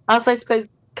us, I suppose,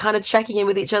 kind of checking in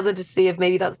with each other to see if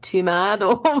maybe that's too mad,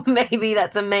 or maybe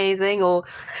that's amazing, or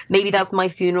maybe that's my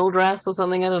funeral dress or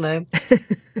something. I don't know.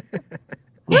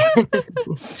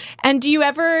 And do you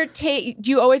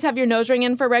always have your nose ring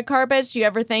in for red carpets? Do you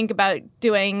ever think about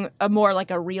doing a more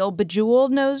like a real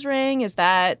bejeweled nose ring? Is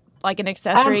that like an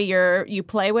accessory you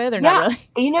play with, or not really?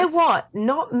 You know what?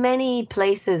 Not many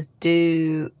places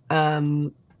do,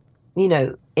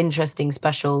 interesting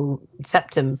special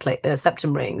septum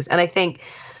rings. And I think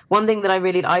one thing that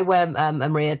I wear a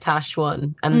Maria Tash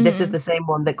one, and this is the same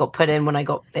one that got put in when I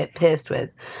got it pierced with.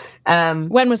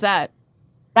 When was that?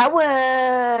 That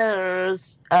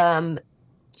was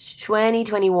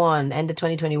 2021, end of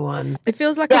 2021. It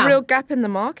feels like a real gap in the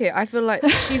market. I feel like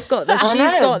she's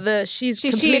completely got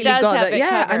that.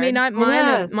 Yeah, covered. I mean,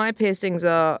 my piercings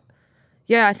are,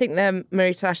 I think they're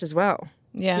Marie Tash as well.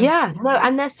 Yeah, no,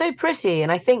 and they're so pretty. And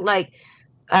I think like,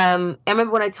 I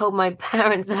remember when I told my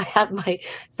parents that I had my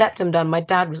septum done, my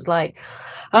dad was like,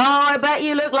 oh, I bet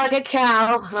you look like a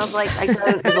cow. And I was like, I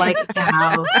don't look like a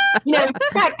cow.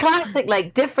 That classic,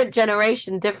 like, different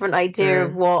generation, different idea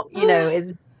of what,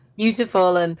 is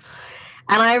beautiful. And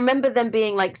I remember them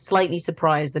being, like, slightly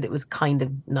surprised that it was kind of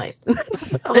nice.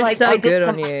 It's so good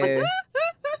on you.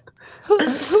 Who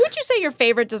would you say your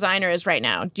favorite designer is right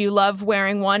now? Do you love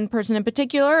wearing one person in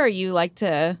particular, or you like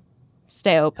to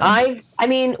stay open?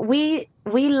 We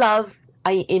love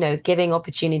giving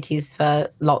opportunities for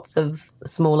lots of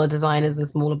smaller designers and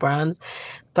smaller brands.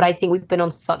 But I think we've been on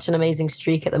such an amazing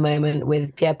streak at the moment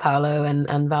with Pier Paolo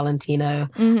and Valentino.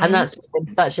 And that's just been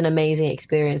such an amazing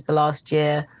experience the last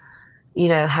year,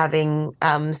 having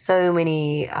so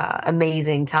many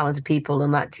amazing, talented people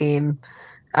on that team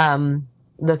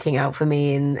looking out for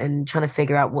me and trying to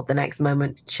figure out what the next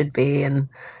moment should be. And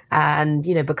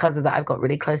because of that, I've got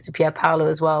really close to Pier Paolo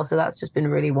as well. So that's just been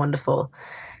really wonderful.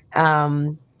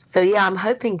 I'm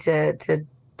hoping to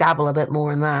dabble a bit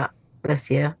more in that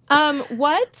this year.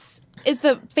 What is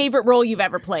the favorite role you've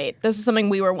ever played? This is something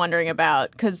we were wondering about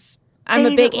because I'm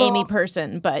a big Amy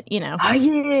person, but Are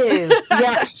you?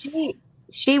 Yeah,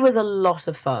 she was a lot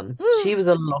of fun. She was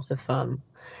a lot of fun.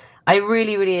 I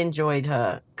really, really enjoyed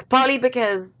her. Partly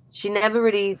because she never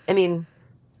really, I mean,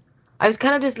 I was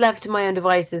kind of just left to my own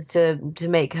devices to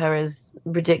make her as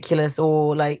ridiculous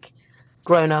or like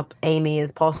grown up Amy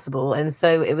as possible. And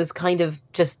so it was kind of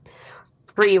just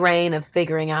free reign of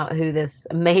figuring out who this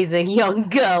amazing young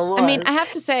girl was. I mean, I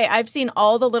have to say, I've seen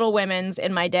all the Little Women's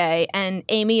in my day, and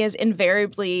Amy is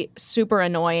invariably super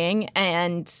annoying.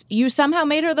 And you somehow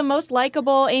made her the most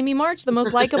likable, Amy March, the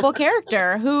most likable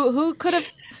character. Who could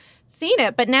have seen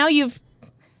it? But now you've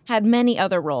had many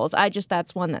other roles.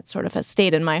 That's one that sort of has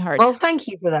stayed in my heart. Well, thank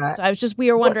you for that. So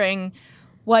we were wondering,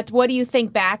 what do you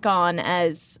think back on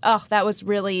as, that was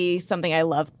really something I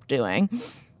loved doing?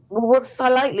 Well, what's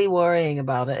slightly worrying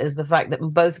about it is the fact that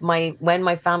when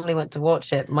my family went to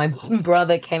watch it, my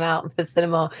brother came out of the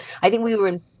cinema. I think we were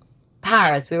in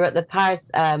Paris. We were at the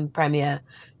Paris premiere,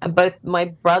 and both my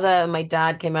brother and my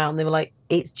dad came out, and they were like,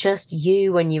 "It's just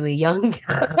you when you were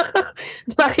younger."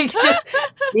 Like, just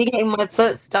me getting my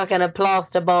foot stuck in a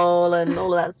plaster bowl and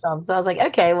all of that stuff. So I was like,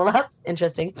 okay, well, that's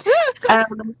interesting.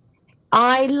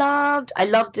 I loved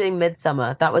doing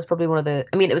Midsummer. That was probably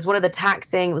it was one of the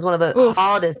taxing, it was one of the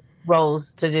hardest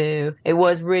roles to do. It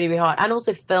was really, really hard. And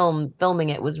also filming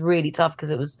it was really tough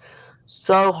because it was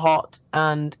so hot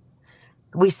and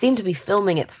we seemed to be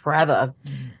filming it forever.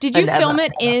 Did you film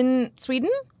it in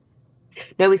Sweden?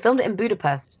 No, we filmed it in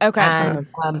Budapest. Okay.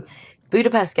 And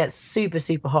Budapest gets super,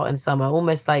 super hot in summer,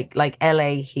 almost like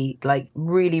LA heat, like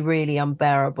really, really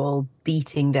unbearable,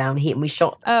 beating down heat. And we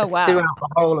shot throughout the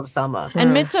whole of summer.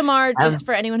 And Midsommar, just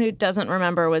for anyone who doesn't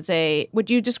remember, would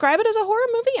you describe it as a horror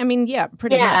movie? I mean, yeah,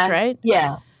 pretty much, right?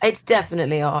 Yeah, it's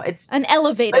definitely it's an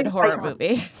elevated horror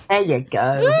movie. There you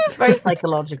go. It's very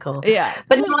psychological. Yeah.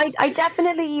 But no, I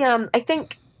definitely, I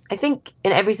think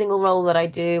in every single role that I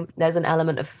do, there's an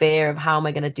element of fear of how am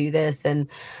I going to do this and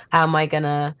how am I going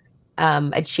to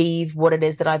achieve what it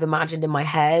is that I've imagined in my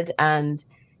head, and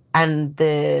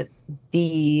the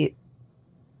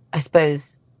I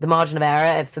suppose the margin of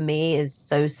error for me is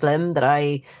so slim that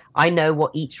I know what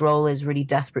each role is really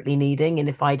desperately needing, and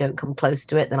if I don't come close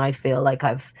to it, then I feel like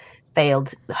I've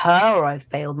failed her or I've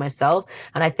failed myself.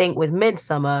 And I think with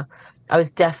Midsummer, I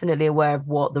was definitely aware of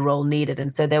what the role needed,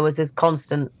 and so there was this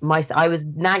constant. I was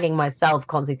nagging myself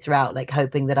constantly throughout, like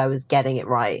hoping that I was getting it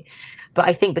right. But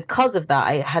I think because of that,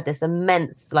 I had this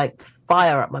immense like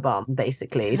fire up my bum,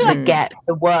 basically, to get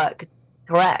the work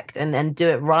correct and do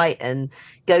it right and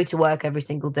go to work every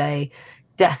single day,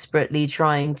 desperately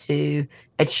trying to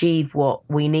achieve what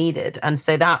we needed. And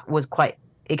so that was quite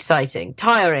exciting,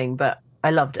 tiring, but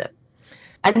I loved it.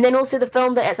 And then also the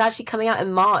film that it's actually coming out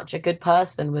in March, A Good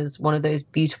Person, was one of those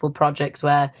beautiful projects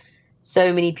where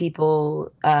so many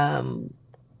people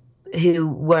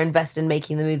who were invested in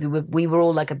making the movie, we were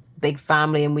all like a big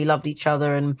family and we loved each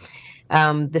other. And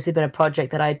this had been a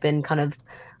project that I'd been kind of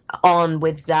on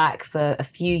with Zach for a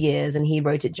few years, and he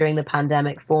wrote it during the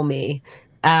pandemic for me.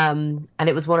 And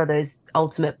it was one of those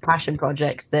ultimate passion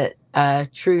projects that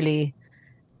truly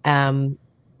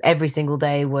every single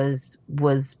day was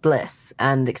bliss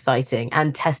and exciting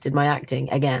and tested my acting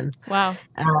again. Wow.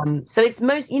 So it's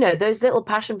most, those little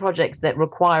passion projects that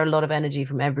require a lot of energy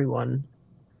from everyone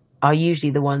are usually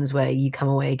the ones where you come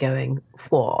away going,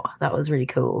 whoa, that was really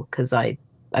cool, because I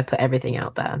put everything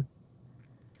out there.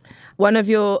 One of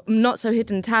your not so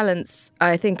hidden talents,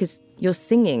 I think, is your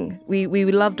singing. We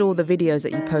loved all the videos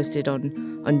that you posted on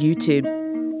YouTube.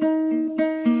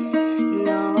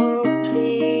 No,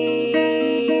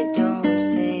 please don't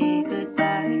say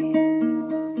goodbye.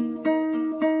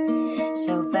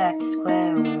 So back to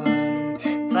square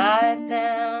one, 5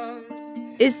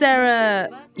 pounds. Is there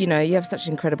you have such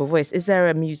an incredible voice. Is there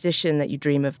a musician that you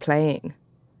dream of playing?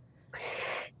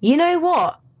 You know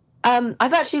what?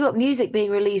 I've actually got music being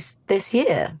released this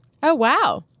year. Oh,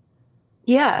 wow.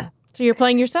 Yeah. So you're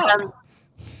playing yourself?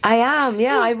 I am,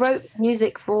 yeah. I wrote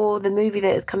music for the movie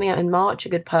that is coming out in March, A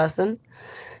Good Person.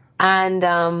 And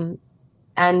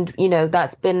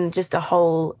that's been just a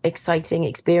whole exciting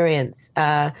experience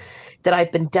that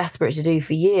I've been desperate to do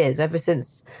for years, ever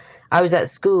since I was at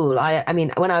school.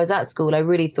 When I was at school, I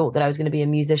really thought that I was going to be a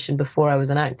musician before I was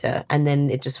an actor. And then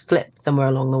it just flipped somewhere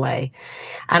along the way.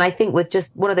 And I think with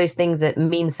just one of those things that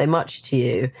means so much to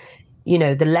you,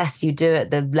 the less you do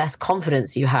it, the less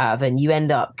confidence you have. And you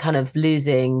end up kind of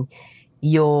losing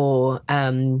your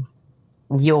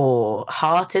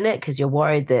heart in it because you're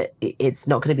worried that it's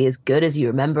not going to be as good as you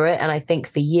remember it. And I think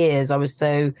for years I was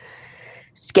so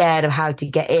scared of how to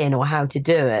get in or how to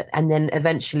do it. And then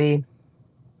eventually,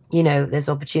 this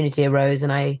opportunity arose,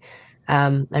 and I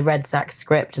read Zach's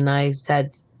script and I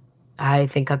said, I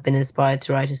think I've been inspired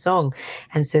to write a song.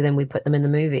 And so then we put them in the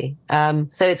movie.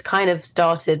 So it's kind of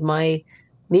started my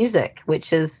music,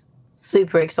 which is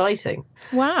super exciting.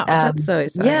 Wow. That's so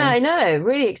exciting. Yeah, I know.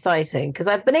 Really exciting. Because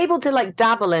I've been able to like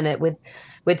dabble in it with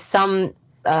some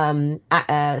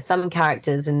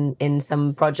characters in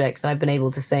some projects. I've been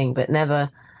able to sing, but never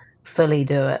fully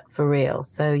do it for real.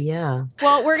 So yeah.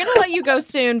 Well, we're going to let you go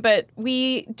soon, but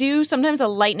we do sometimes a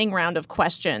lightning round of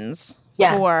questions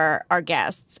for our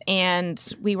guests.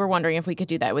 And we were wondering if we could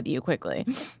do that with you quickly.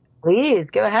 Please,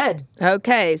 go ahead.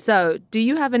 Okay, so do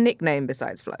you have a nickname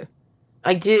besides Flo?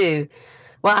 I do.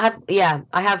 Well,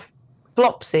 I have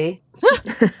Flopsy.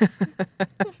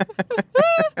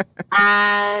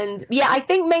 And I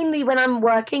think mainly when I'm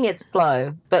working, it's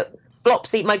Flo. But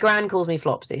Flopsy, my gran calls me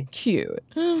Flopsy. Cute.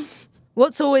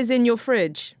 What's always in your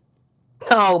fridge?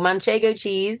 Oh, manchego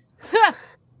cheese,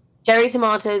 cherry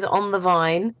tomatoes on the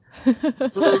vine,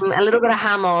 a little bit of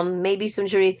ham on, maybe some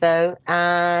chorizo,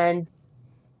 and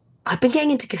I've been getting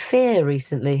into kefir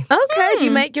recently. Okay, do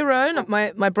you make your own?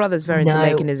 My brother's very into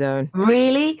making his own.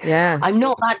 Really? Yeah. I'm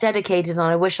not that dedicated, and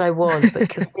I wish I was, but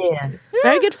kefir.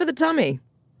 Very good for the tummy.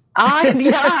 I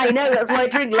know. That's why I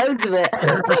drink loads of it.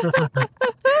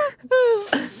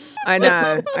 I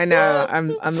know.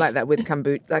 I'm like that with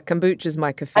kombucha. Like kombucha's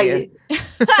my kefir.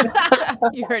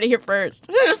 You heard it here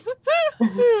first.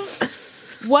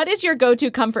 What is your go-to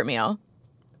comfort meal?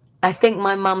 I think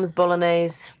my mum's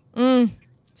bolognese.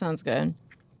 Sounds good.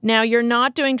 Now, you're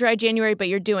not doing dry January, but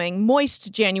you're doing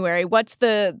moist January. What's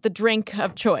the drink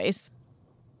of choice?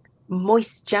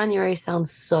 Moist January sounds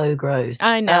so gross.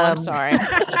 I know, I'm sorry.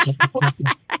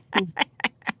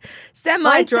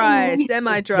 Semi-dry.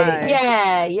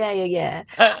 Yeah.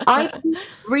 I'm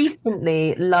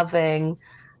recently loving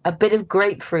a bit of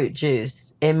grapefruit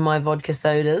juice in my vodka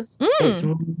sodas. It's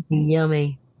really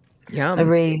yummy. Yum. I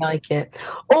really like it.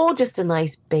 Or just a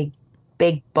nice big,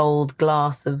 bold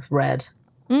glass of red.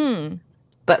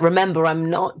 But remember, I'm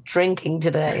not drinking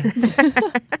today.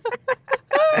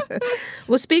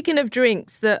 Well, speaking of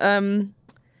drinks, the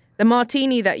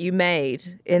martini that you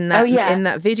made in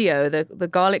that video, the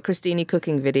garlic crostini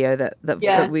cooking video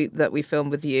that we filmed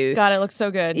with you. God, it looks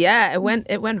so good. Yeah, it went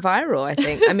viral, I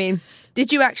think. I mean,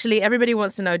 did you actually? Everybody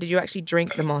wants to know. Did you actually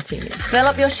drink the martini? Fill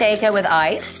up your shaker with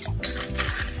ice,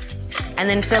 and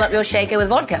then fill up your shaker with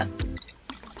vodka.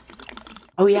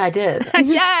 Oh yeah, I did.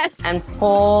 Yes. And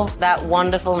pour that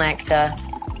wonderful nectar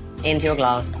into your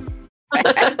glass.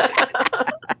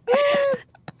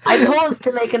 I paused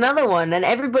to make another one, and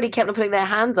everybody kept on putting their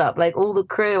hands up, like all the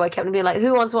crew. I kept on being like,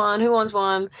 "Who wants one? Who wants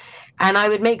one?" And I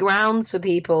would make rounds for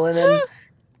people, and then,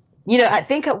 I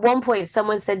think at one point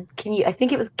someone said, "Can you?" I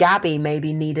think it was Gabby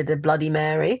maybe needed a Bloody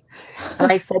Mary,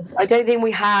 and I said, "I don't think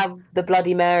we have the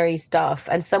Bloody Mary stuff."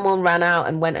 And someone ran out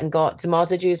and went and got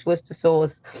tomato juice, Worcester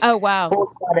sauce. Oh wow!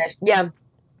 Horseradish. Yeah.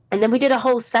 And then we did a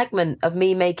whole segment of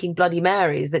me making Bloody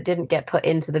Marys that didn't get put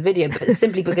into the video, but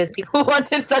simply because people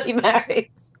wanted Bloody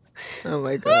Marys. Oh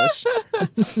my gosh.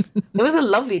 It was a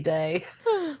lovely day.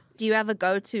 Do you have a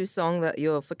go-to song that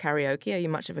you're for karaoke? Are you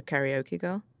much of a karaoke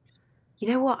girl? You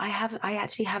know what? I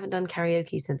actually haven't done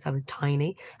karaoke since I was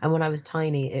tiny. And when I was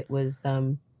tiny, it was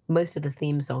most of the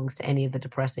theme songs to any of the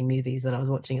depressing movies that I was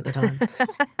watching at the time.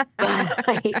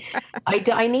 But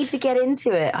I need to get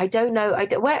into it. I don't know.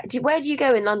 Where do you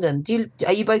go in London?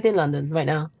 Are you both in London right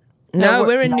now? No,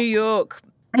 we're in New York.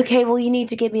 Okay, well, you need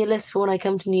to give me a list for when I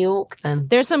come to New York then.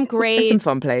 There's some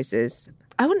fun places.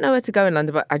 I wouldn't know where to go in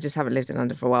London, but I just haven't lived in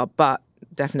London for a while. But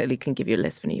definitely can give you a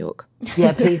list for New York.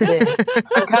 Yeah, please do.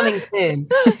 I'm coming soon.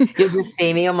 You'll just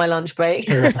see me on my lunch break.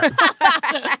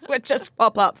 We'll just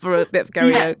pop up for a bit of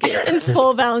karaoke. In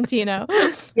full Valentino.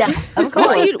 Yeah, of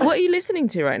course. What are you listening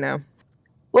to right now?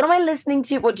 What am I listening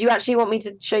to? What do you actually want me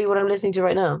to show you what I'm listening to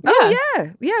right now? Oh,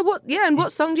 yeah. And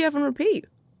what song do you have on repeat?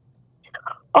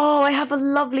 Oh, I have a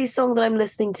lovely song that I'm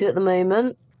listening to at the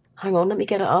moment. Hang on, let me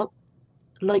get it up.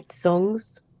 Liked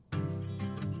songs.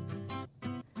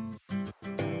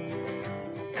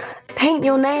 Paint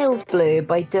Your Nails Blue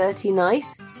by Dirty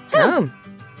Nice. Oh.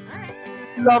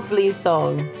 Lovely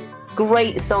song.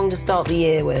 Great song to start the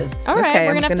year with. All right, okay,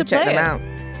 we're going to have to check play them out.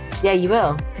 Yeah, you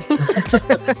will.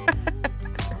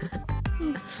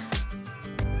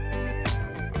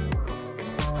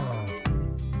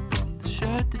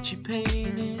 Shirt that you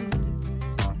painted,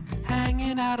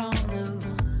 hanging out on the line.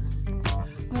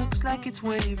 Looks like it's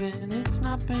waving. It's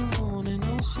not been worn in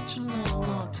such a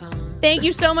long time. Thank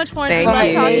you so much, Florence. I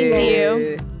love talking to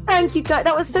you. Thank you, guys.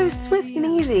 That was so swift and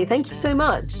easy. Thank you so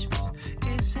much.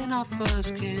 Kissing our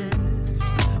first kiss.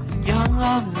 Young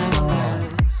love never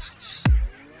lasts.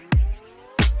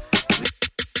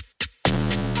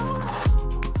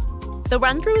 The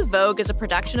Run Through with Vogue is a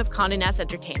production of Condé Nast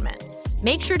Entertainment.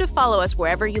 Make sure to follow us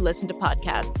wherever you listen to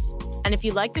podcasts. And if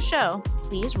you like the show,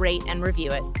 please rate and review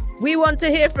it. We want to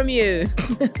hear from you.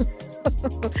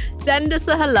 Send us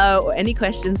a hello or any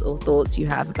questions or thoughts you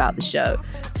have about the show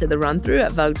to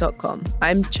therunthrough@vogue.com.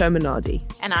 I'm Cho Minardi.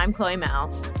 And I'm Chloe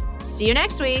Mel. See you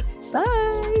next week.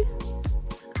 Bye.